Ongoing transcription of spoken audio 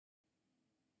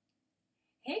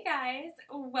Hey guys,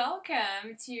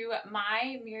 welcome to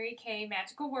my Mary Kay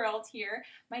magical world here.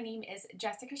 My name is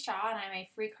Jessica Shaw and I'm a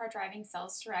free car driving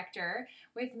sales director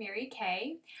with Mary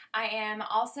Kay. I am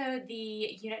also the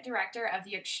unit director of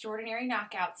the Extraordinary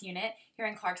Knockouts unit here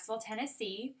in Clarksville,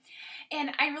 Tennessee. And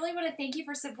I really want to thank you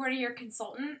for supporting your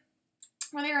consultant.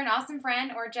 Whether you're an awesome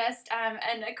friend or just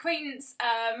an acquaintance,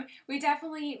 we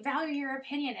definitely value your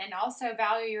opinion and also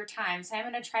value your time. So I'm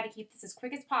going to try to keep this as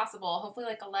quick as possible, hopefully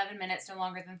like 11 minutes, no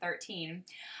longer than 13.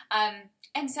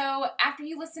 And so after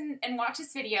you listen and watch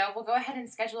this video, we'll go ahead and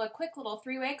schedule a quick little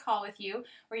three-way call with you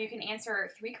where you can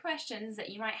answer 3 questions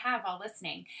that you might have while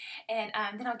listening. And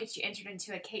then I'll get you entered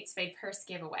into a Kate Spade Purse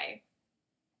giveaway.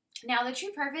 Now, the true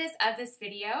purpose of this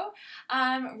video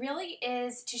really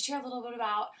is to share a little bit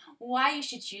about why you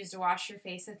should choose to wash your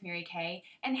face with Mary Kay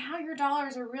and how your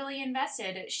dollars are really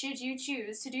invested should you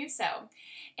choose to do so.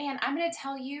 And I'm going to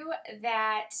tell you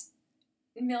that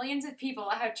millions of people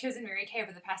have chosen Mary Kay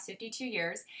over the past 52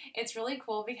 years. It's really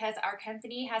cool because our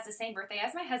company has the same birthday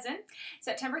as my husband,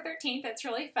 September 13th. That's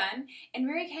really fun. And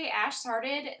Mary Kay Ash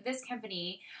started this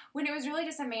company when it was really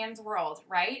just a man's world,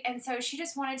 right? And so she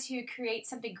just wanted to create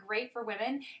something great for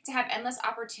women to have endless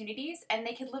opportunities and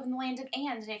they could live in the land of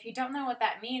and if you don't know what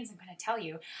that means, I'm going to tell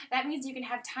you. That means you can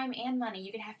have time and money,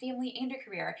 you can have family and a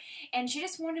career. And she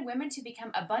just wanted women to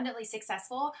become abundantly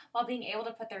successful while being able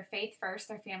to put their faith first,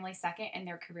 their family second, and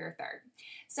their career third.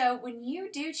 So when you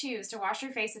do choose to wash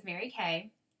your face with Mary Kay,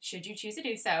 should you choose to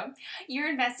do so, you're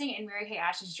investing in Mary Kay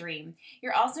Ash's dream.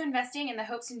 You're also investing in the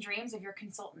hopes and dreams of your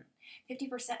consultant.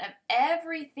 50% of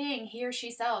everything he or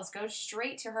she sells goes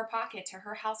straight to her pocket, to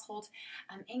her household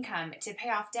income, to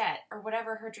pay off debt, or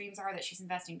whatever her dreams are that she's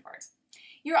investing towards.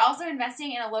 You're also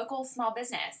investing in a local small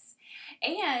business.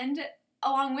 And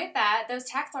along with that, those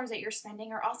tax dollars that you're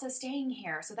spending are also staying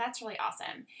here, so that's really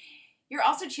awesome. You're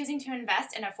also choosing to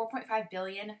invest in a $4.5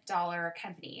 billion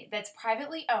company that's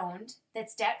privately owned,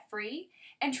 that's debt-free,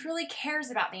 and truly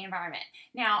cares about the environment.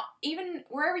 Now, even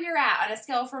wherever you're at on a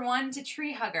scale from 1 to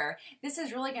tree hugger, this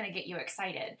is really going to get you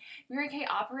excited. Mary Kay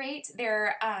operates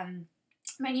their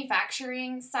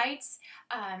manufacturing sites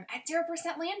at 0%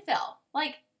 landfill.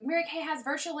 Like, Mary Kay has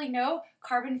virtually no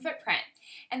carbon footprint.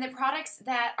 And the products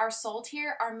that are sold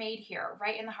here are made here,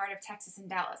 right in the heart of Texas and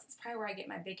Dallas. It's probably where I get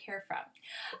my big hair from.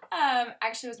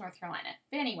 Actually, it was North Carolina.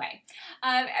 But anyway,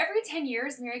 every 10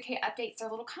 years, Mary Kay updates their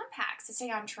little compacts to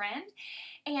stay on trend.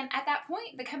 And at that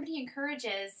point, the company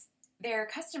encourages their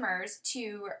customers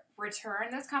to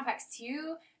return those compacts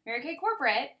to Mary Kay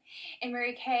Corporate, and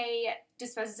Mary Kay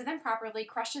disposes of them properly,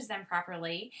 crushes them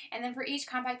properly, and then for each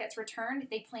compact that's returned,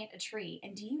 they plant a tree.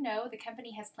 And do you know the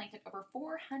company has planted over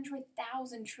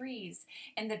 400,000 trees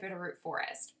in the Bitterroot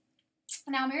Forest?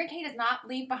 Now, Mary Kay does not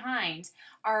leave behind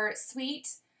our sweet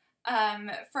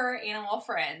fur animal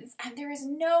friends. There is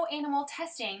no animal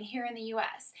testing here in the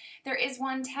U.S. There is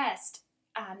one test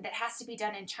that has to be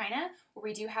done in China, where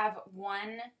we do have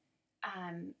one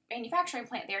manufacturing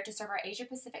plant there to serve our Asia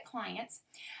Pacific clients.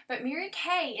 But Mary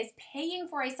Kay is paying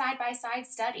for a side-by-side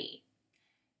study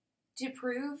to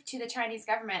prove to the Chinese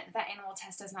government that animal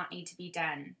test does not need to be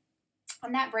done.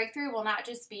 And that breakthrough will not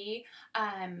just be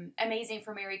amazing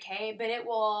for Mary Kay, but it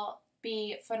will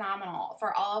be phenomenal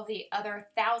for all of the other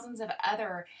thousands of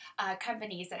other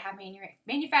companies that have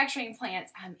manufacturing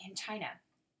plants in China.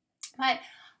 But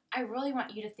I really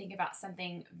want you to think about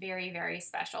something very, very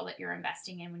special that you're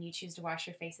investing in when you choose to wash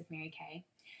your face with Mary Kay.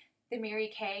 The Mary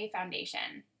Kay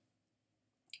Foundation.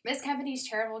 This company's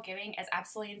charitable giving is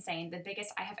absolutely insane, the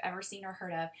biggest I have ever seen or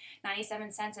heard of.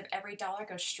 97 cents of every dollar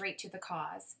goes straight to the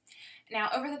cause. Now,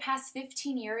 over the past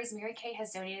 15 years, Mary Kay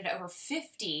has donated over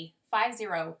 $50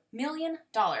 million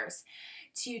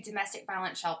to domestic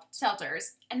violence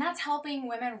shelters, and that's helping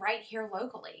women right here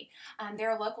locally.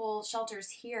 There are local shelters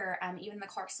here, even in the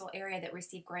Clarksville area, that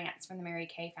receive grants from the Mary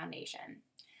Kay Foundation.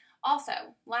 Also,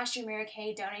 last year, Mary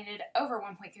Kay donated over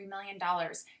 $1.3 million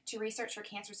to research for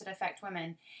cancers that affect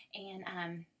women,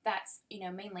 and that's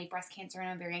mainly breast cancer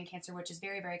and ovarian cancer, which is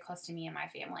very, very close to me and my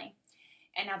family.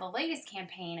 And now the latest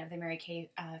campaign of the Mary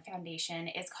Kay Foundation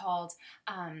is called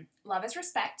Love is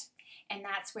Respect. And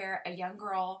that's where a young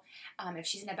girl, if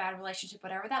she's in a bad relationship,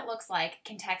 whatever that looks like,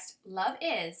 can text "Love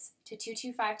Is" to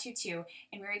 22522,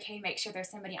 and Mary Kay makes sure there's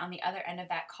somebody on the other end of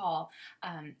that call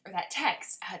or that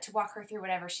text to walk her through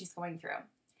whatever she's going through.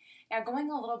 Now, going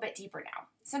a little bit deeper now,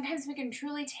 sometimes we can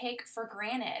truly take for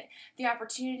granted the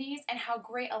opportunities and how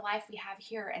great a life we have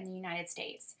here in the United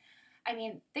States. I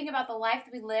mean, think about the life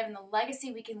that we live and the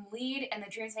legacy we can lead and the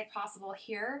dreams made possible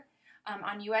here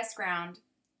on U.S. ground.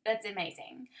 That's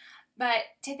amazing. But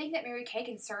to think that Mary Kay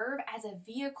can serve as a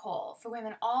vehicle for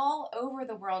women all over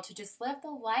the world to just live the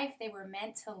life they were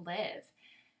meant to live.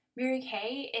 Mary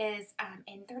Kay is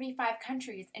in 35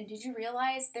 countries, and did you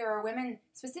realize there are women,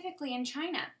 specifically in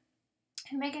China,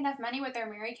 who make enough money with their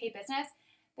Mary Kay business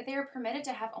that they are permitted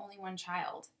to have only one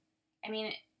child? I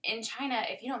mean, in China,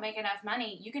 if you don't make enough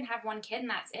money, you can have one kid and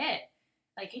that's it.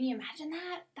 Like, can you imagine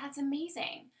that? That's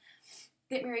amazing.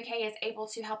 That Mary Kay is able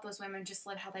to help those women just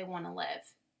live how they want to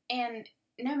live. And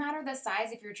no matter the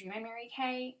size of your dream in Mary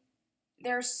Kay,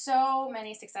 there are so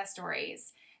many success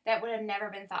stories that would have never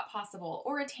been thought possible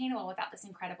or attainable without this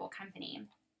incredible company.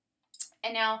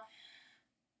 And now,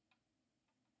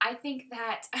 I think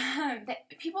that, that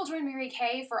people join Mary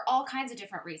Kay for all kinds of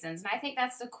different reasons, and I think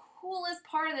that's the coolest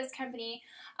part of this company.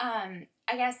 I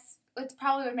guess it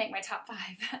probably would make my top 5,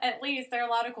 at least. There are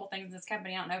a lot of cool things in this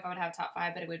company. I don't know if I would have top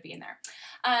 5, but it would be in there.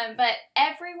 But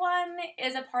everyone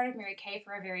is a part of Mary Kay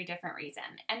for a very different reason,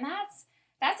 and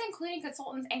that's including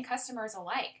consultants and customers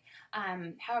alike,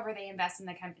 however they invest in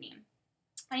the company.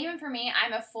 And even for me,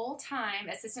 I'm a full-time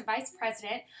assistant vice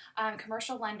president,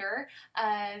 commercial lender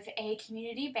of a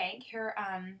community bank here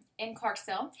in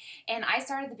Clarksville. And I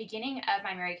started the beginning of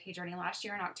my Mary Kay journey last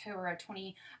year in October of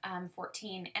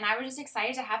 2014. And I was just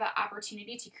excited to have an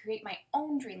opportunity to create my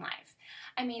own dream life.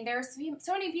 I mean, there's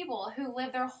so many people who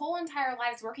live their whole entire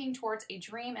lives working towards a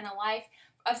dream and a life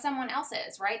of someone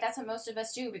else's, right? That's what most of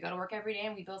us do. We go to work every day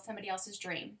and we build somebody else's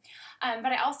dream. But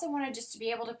I also wanted just to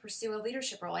be able to pursue a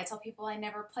leadership role. I tell people I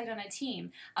never played on a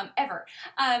team, ever.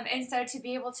 And so to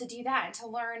be able to do that and to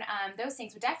learn those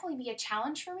things would definitely be a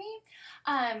challenge for me.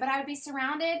 But I would be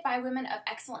surrounded by women of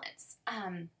excellence.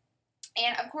 And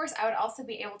of course, I would also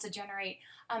be able to generate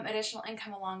additional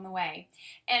income along the way.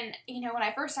 And, you know, when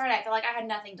I first started, I felt like I had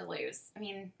nothing to lose. I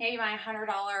mean, maybe my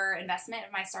 $100 investment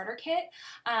of my starter kit,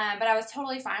 but I was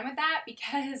totally fine with that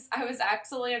because I was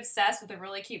absolutely obsessed with a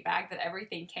really cute bag that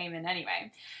everything came in anyway.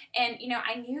 And, you know,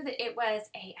 I knew that it was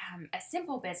a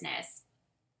simple business,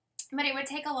 but it would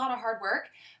take a lot of hard work,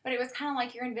 but it was kind of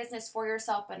like you're in business for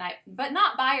yourself, but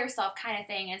not by yourself kind of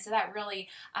thing. And so that really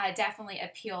definitely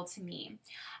appealed to me.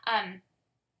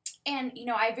 And, you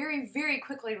know, I very, very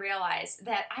quickly realized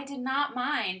that I did not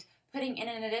mind putting in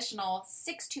an additional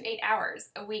 6 to 8 hours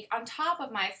a week on top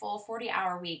of my full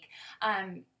 40-hour week,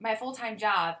 my full-time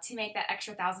job, to make that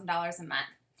extra $1,000 a month.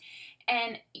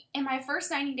 And in my first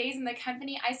 90 days in the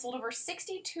company, I sold over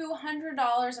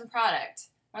 $6,200 in product.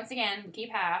 Once again, we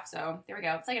keep half, so there we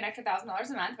go. It's like an extra $1,000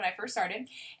 a month when I first started.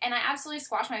 And I absolutely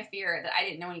squashed my fear that I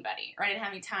didn't know anybody or I didn't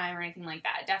have any time or anything like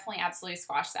that. Definitely absolutely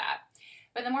squashed that.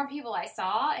 But the more people I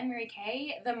saw in Mary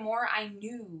Kay, the more I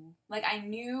knew. Like, I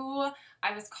knew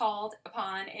I was called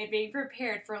upon and being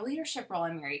prepared for a leadership role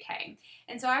in Mary Kay.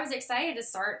 And so I was excited to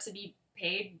start to be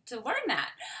paid to learn that.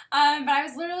 But I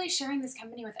was literally sharing this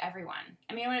company with everyone.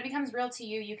 I mean, when it becomes real to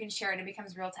you, you can share it and it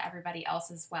becomes real to everybody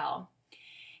else as well.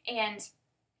 And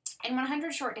in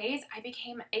 100 short days, I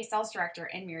became a sales director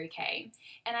in Mary Kay,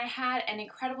 and I had an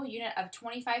incredible unit of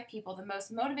 25 people, the most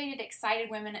motivated,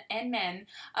 excited women and men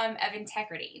of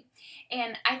integrity.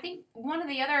 And I think one of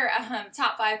the other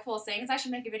top 5 coolest things, I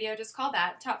should make a video just called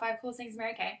that, top 5 coolest things in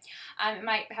Mary Kay. It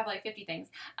might have like 50 things,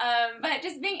 but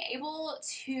just being able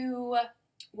to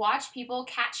watch people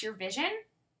catch your vision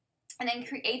and then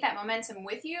create that momentum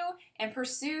with you and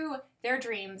pursue their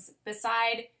dreams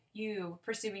beside you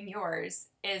pursuing yours,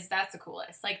 that's the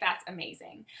coolest. Like, that's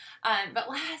amazing. But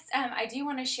last, I do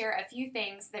want to share a few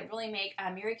things that really make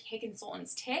Mary Kay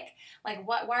consultants tick. Like,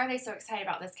 why are they so excited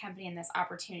about this company and this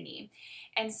opportunity?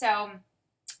 And so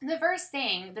the first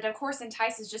thing that, of course,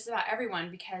 entices just about everyone,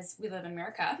 because we live in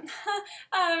America,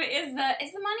 is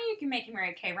the money you can make in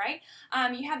Mary Kay, right?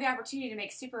 You have the opportunity to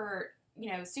make super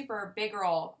big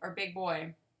girl or big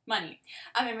boy money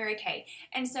in Mary Kay.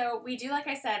 And so we do, like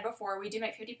I said before, we do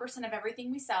make 50% of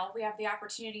everything we sell. We have the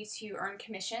opportunity to earn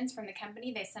commissions from the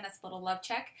company. They send us a little love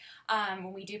check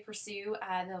when we do pursue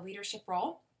the leadership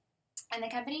role in the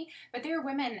company. But there are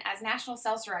women as national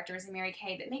sales directors in Mary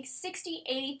Kay that make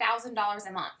 $60,000, $80,000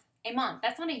 a month. A month.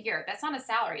 That's not a year. That's not a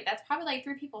salary. That's probably like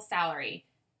 3 people's salary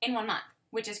in 1 month,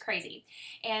 which is crazy.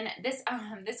 And this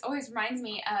always reminds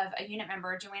me of a unit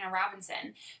member, Joanna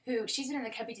Robinson, who she's been in the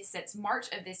company since March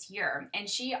of this year, and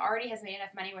she already has made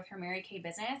enough money with her Mary Kay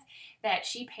business that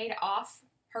she paid off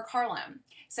her car loan.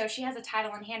 So she has a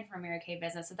title in hand for a Mary Kay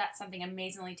business, so that's something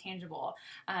amazingly tangible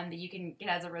that you can get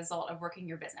as a result of working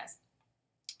your business.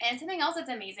 And something else that's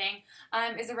amazing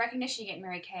is the recognition you get in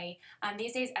Mary Kay.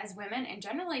 These days, as women, and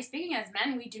generally speaking as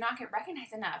men, we do not get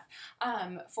recognized enough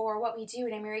for what we do.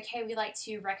 And in Mary Kay, we like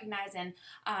to recognize and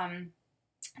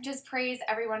just praise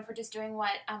everyone for just doing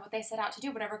what they set out to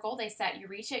do. Whatever goal they set, you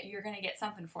reach it, you're going to get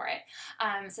something for it.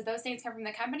 So those things come from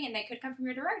the company, and they could come from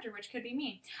your director, which could be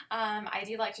me. I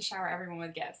do like to shower everyone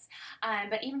with gifts.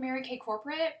 But even Mary Kay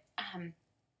Corporate,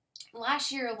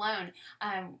 last year alone,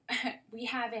 we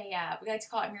have we like to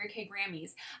call it Mary Kay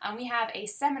Grammys. We have a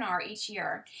seminar each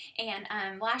year,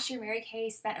 and last year Mary Kay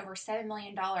spent over $7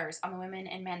 million on the women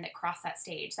and men that cross that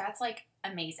stage. That's like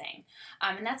amazing.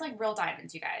 And that's like real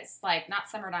diamonds, you guys. Like not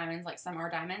summer diamonds, like some are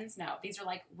diamonds. No, these are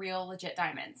like real legit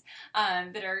diamonds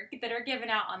that are given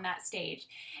out on that stage.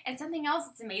 And something else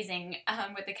that's amazing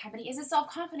with the company is the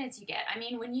self-confidence you get. I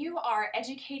mean, when you are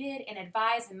educated and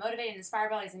advised and motivated and inspired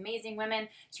by these amazing women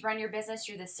to run your business,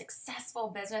 you're this successful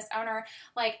business owner,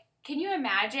 like, can you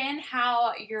imagine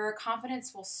how your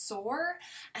confidence will soar?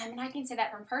 And I can say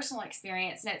that from personal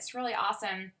experience, and it's really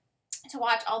awesome to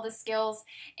watch all the skills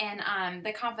and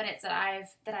the confidence that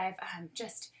I've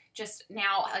just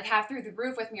now like have through the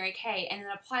roof with Mary Kay, and then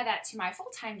apply that to my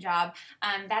full-time job.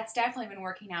 That's definitely been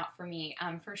working out for me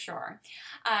for sure.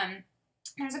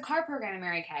 There's a car program in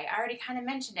Mary Kay. I already kind of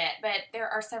mentioned it, but there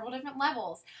are several different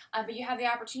levels. But you have the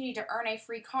opportunity to earn a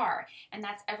free car, and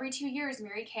that's every 2 years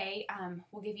Mary Kay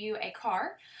will give you a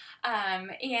car.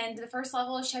 And the first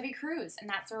level is Chevy Cruze, and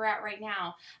that's where we're at right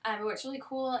now. But what's really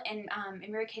cool, in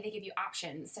Mary Kay they give you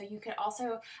options. So you could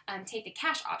also take the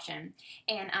cash option,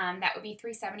 and that would be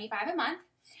 $375 a month.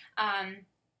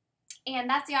 And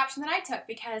that's the option that I took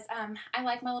because I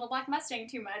like my little black Mustang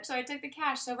too much, so I took the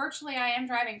cash. So virtually, I am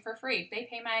driving for free. They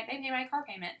pay my car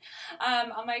payment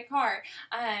on my car.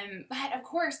 But of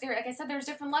course, like I said, there's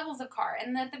different levels of car,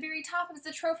 and at the very top is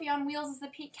the trophy on wheels, is the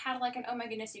pink Cadillac, and oh my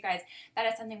goodness, you guys, that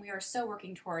is something we are so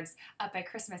working towards by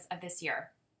Christmas of this year.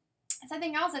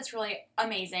 Something else that's really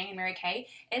amazing in Mary Kay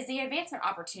is the advancement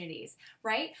opportunities,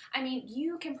 right? I mean,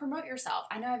 you can promote yourself.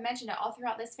 I know I've mentioned it all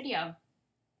throughout this video.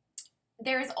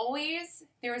 There's always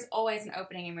an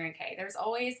opening in Mary Kay. There's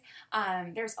always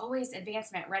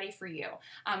advancement ready for you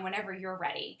whenever you're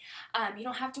ready. You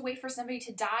don't have to wait for somebody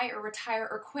to die or retire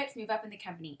or quit to move up in the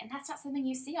company, and that's not something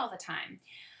you see all the time.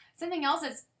 Something else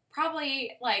that's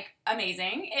probably like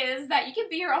amazing is that you can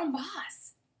be your own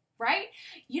boss. Right?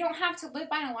 You don't have to live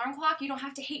by an alarm clock. You don't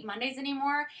have to hate Mondays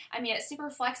anymore. I mean, it's super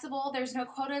flexible. There's no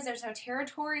quotas. There's no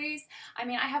territories. I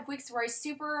mean, I have weeks where I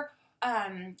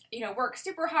work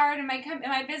super hard in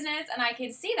my business, and I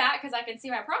can see that because I can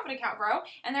see my profit account grow.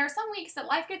 And there are some weeks that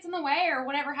life gets in the way or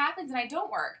whatever happens, and I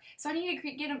don't work. So I need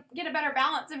to get a better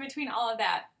balance in between all of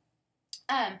that.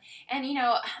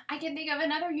 I can think of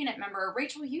another unit member,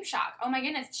 Rachel Ushock. Oh my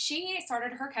goodness, she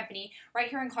started her company right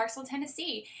here in Clarksville,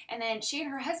 Tennessee, and then she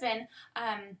and her husband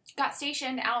got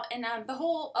stationed out in the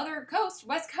whole other coast,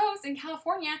 West Coast in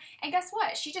California, and guess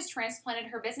what? She just transplanted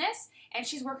her business, and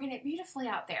she's working it beautifully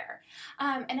out there.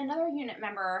 And another unit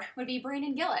member would be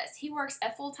Brandon Gillis. He works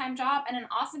a full-time job in an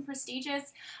awesome,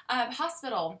 prestigious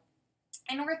hospital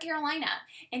in North Carolina.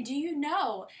 And do you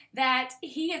know that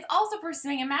he is also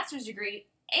pursuing a master's degree,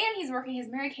 and he's working his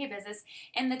Mary Kay business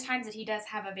in the times that he does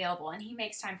have available, and he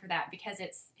makes time for that because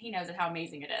he knows how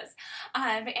amazing it is.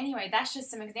 But anyway, that's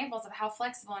just some examples of how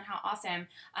flexible and how awesome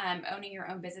owning your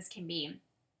own business can be.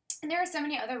 And there are so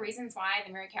many other reasons why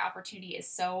the Mary Kay opportunity is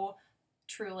so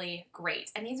truly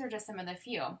great, and these are just some of the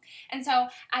few. And so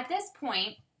at this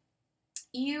point,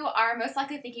 you are most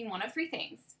likely thinking one of three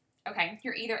things. Okay,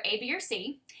 you're either A, B, or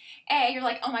C. A, you're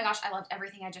like, oh my gosh, I loved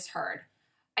everything I just heard.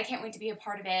 I can't wait to be a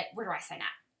part of it. Where do I sign up?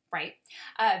 Right?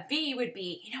 B would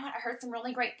be, you know what, I heard some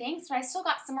really great things, but I still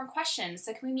got some more questions.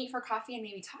 So can we meet for coffee and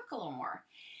maybe talk a little more?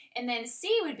 And then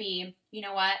C would be, you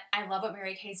know what, I love what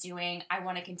Mary Kay's doing. I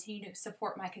want to continue to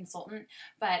support my consultant,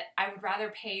 but I would rather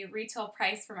pay retail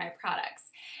price for my products.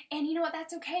 And you know what,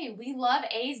 that's okay. We love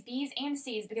A's, B's, and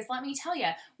C's because let me tell you,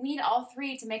 we need all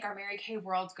three to make our Mary Kay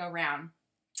world go round.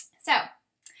 So,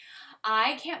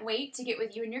 I can't wait to get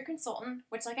with you and your consultant,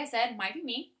 which like I said, might be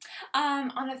me,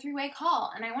 on a three-way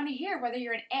call. And I want to hear whether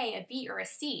you're an A, a B, or a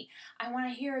C. I want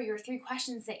to hear your 3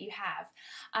 questions that you have.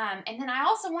 And then I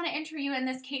also want to enter you in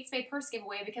this Kate Spade Purse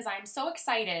giveaway because I'm so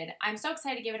excited. I'm so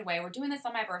excited to give it away. We're doing this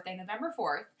on my birthday, November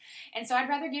 4th. And so I'd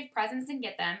rather give presents than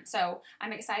get them. So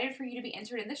I'm excited for you to be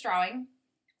entered in this drawing.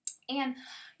 And,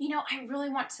 you know, I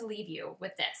really want to leave you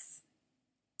with this.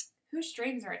 Whose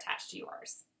dreams are attached to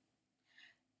yours?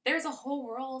 There's a whole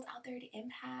world out there to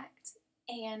impact,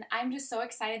 and I'm just so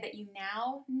excited that you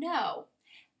now know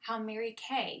how Mary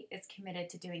Kay is committed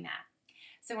to doing that.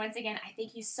 So once again, I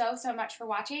thank you so much for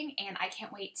watching, and I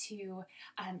can't wait to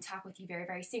talk with you very,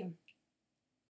 very soon.